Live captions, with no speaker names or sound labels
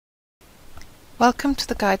Welcome to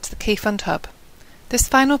the guide to the Keyfund Hub. This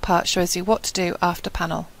final part shows you what to do after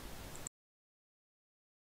panel.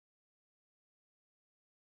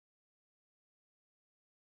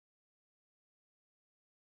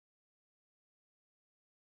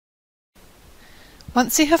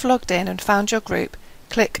 Once you have logged in and found your group,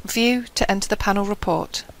 click View to enter the panel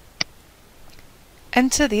report.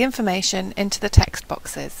 Enter the information into the text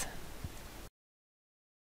boxes.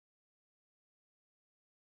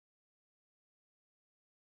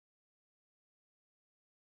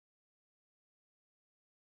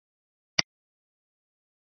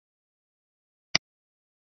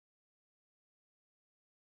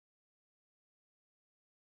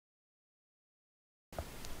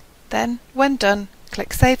 Then, when done,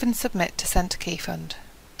 click Save and Submit to send to Keyfund.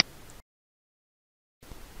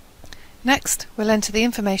 Next, we'll enter the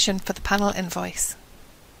information for the panel invoice.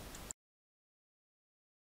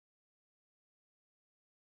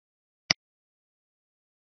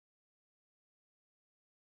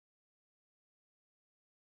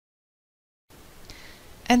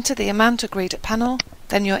 Enter the amount agreed at panel,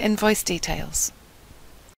 then your invoice details.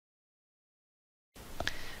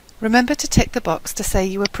 Remember to tick the box to say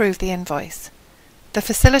you approve the invoice. The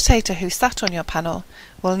facilitator who sat on your panel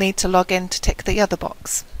will need to log in to tick the other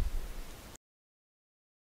box.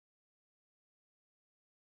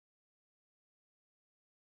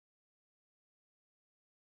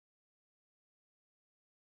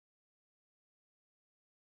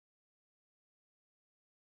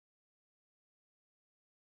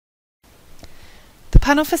 The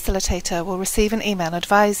panel facilitator will receive an email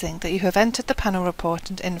advising that you have entered the panel report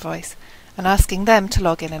and invoice and asking them to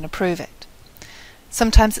log in and approve it.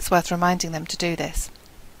 Sometimes it's worth reminding them to do this.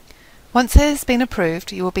 Once it has been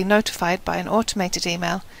approved, you will be notified by an automated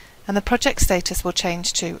email and the project status will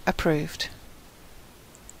change to Approved.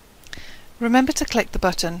 Remember to click the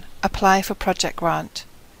button Apply for Project Grant.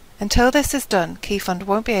 Until this is done, Keyfund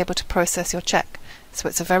won't be able to process your cheque, so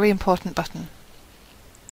it's a very important button.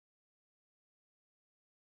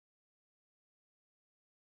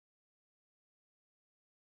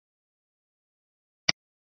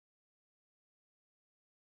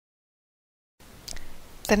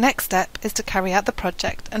 The next step is to carry out the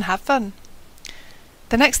project and have fun.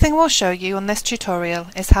 The next thing we'll show you on this tutorial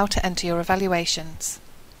is how to enter your evaluations.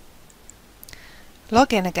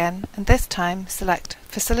 Log in again and this time select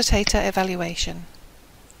Facilitator Evaluation.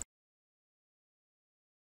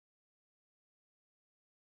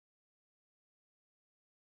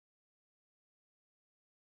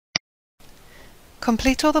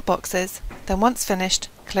 Complete all the boxes, then once finished,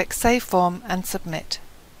 click Save Form and Submit.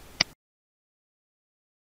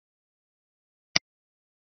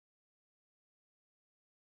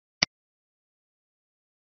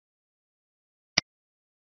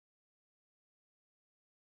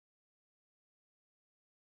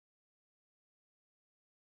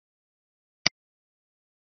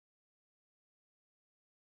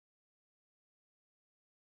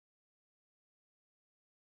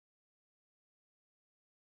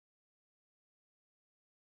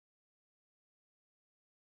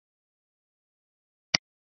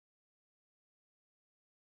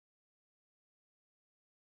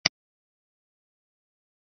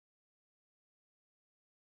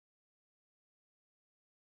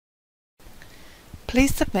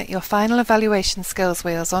 Please submit your final evaluation skills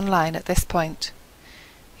wheels online at this point.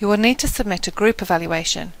 You will need to submit a group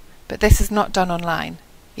evaluation, but this is not done online,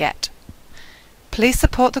 yet. Please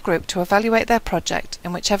support the group to evaluate their project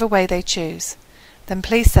in whichever way they choose. Then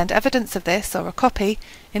please send evidence of this or a copy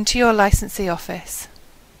into your licensee office.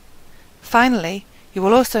 Finally, you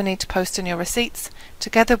will also need to post in your receipts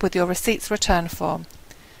together with your receipts return form.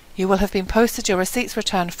 You will have been posted your receipts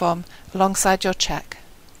return form alongside your cheque.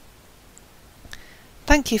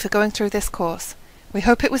 Thank you for going through this course. We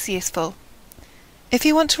hope it was useful. If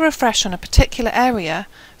you want to refresh on a particular area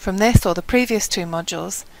from this or the previous two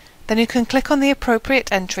modules, then you can click on the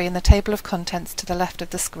appropriate entry in the table of contents to the left of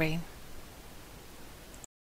the screen.